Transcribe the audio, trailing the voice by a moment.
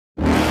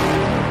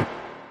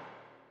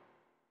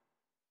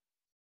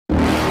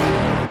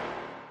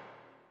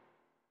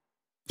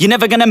You're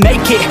never gonna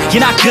make it,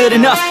 you're not good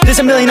enough. There's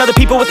a million other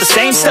people with the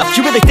same stuff.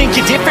 You really think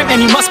you're different?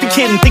 Man, you must be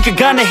kidding. Think you're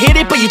gonna hit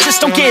it, but you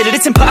just don't get it.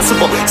 It's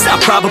impossible, it's not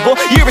probable,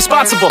 you're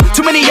irresponsible.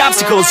 Too many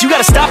obstacles, you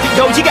gotta stop it,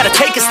 yo. You gotta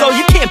take it slow,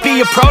 you can't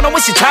be a pro. Don't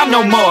waste your time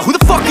no more. Who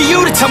the fuck are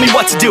you to tell me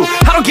what to do?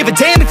 I don't give a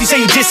damn if you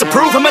say you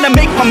disapprove. I'm gonna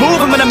make my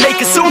move, I'm gonna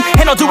make it soon.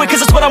 And I'll do it cause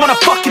it's what I wanna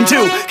fucking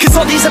do. Cause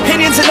all these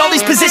opinions and all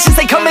these positions,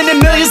 they come in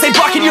millions, they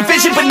blocking your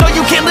vision. But no,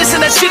 you can't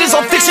listen, that shit is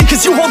all fiction.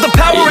 Cause you hold the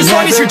power as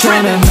long as you're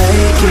driven.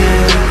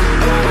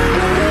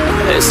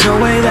 There's no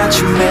way that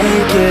you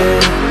make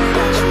it.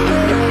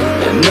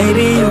 And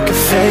maybe you can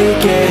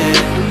fake it,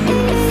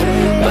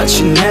 but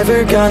you're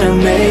never gonna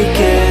make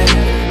it.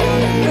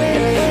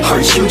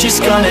 Aren't you just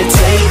gonna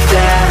take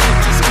that?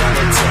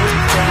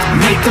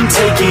 Make them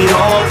take it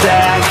all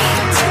back.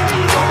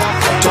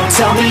 Don't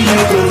tell me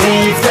you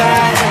believe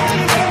that.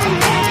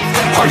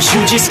 Aren't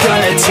you just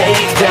gonna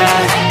take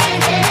that?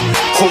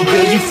 Or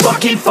will you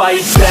fucking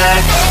fight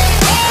back?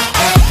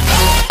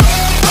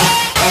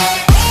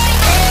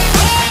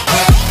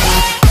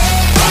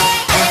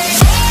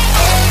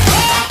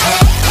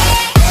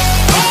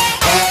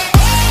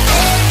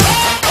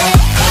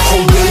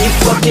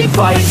 Fucking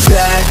fight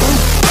back.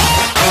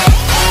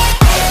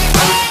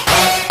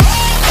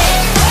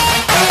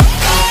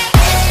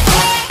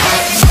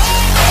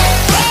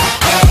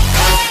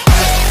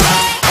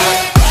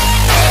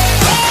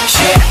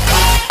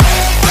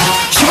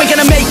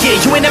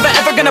 You ain't never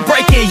ever gonna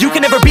break it. You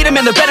can never beat them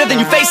and they're better than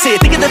you face it.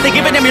 Thinking that they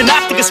give a damn, you're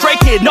not, think a straight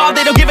kid. No,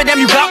 they don't give a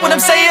damn, you got what I'm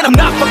saying? I'm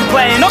not fucking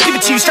playing, I'll give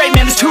it to you straight,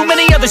 man. There's too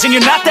many others and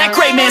you're not that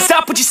great, man.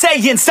 Stop what you're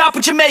saying, stop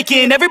what you're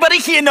making. Everybody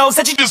here knows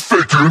that you just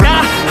faking.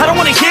 Nah, I don't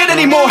wanna hear it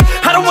anymore,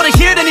 I don't wanna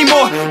hear it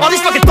anymore. All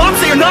these fucking thoughts,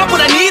 they are not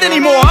what I need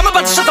anymore. I'm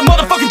about to shut the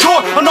motherfucking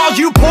door on all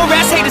you poor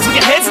ass haters with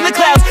your heads in the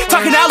clouds,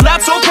 talking out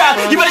loud so proud.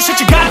 You better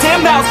shut your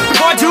goddamn mouth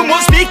before I do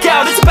more, speak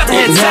out. It's about to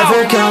head south.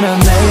 Never gonna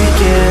make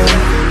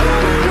it.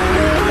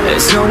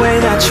 There's no way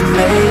that you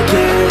make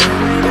it.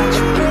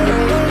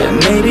 And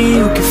maybe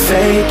you can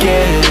fake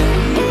it,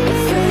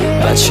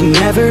 but you're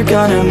never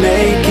gonna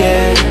make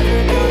it.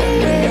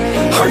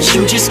 Aren't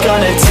you just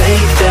gonna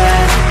take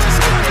that?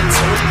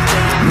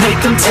 Make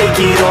them take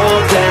it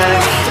all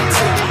back.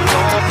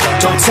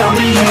 Don't tell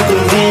me you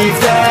believe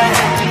that.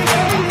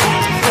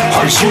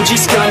 Aren't you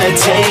just gonna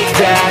take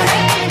that?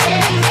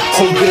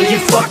 Or will you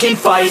fucking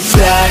fight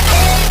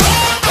back?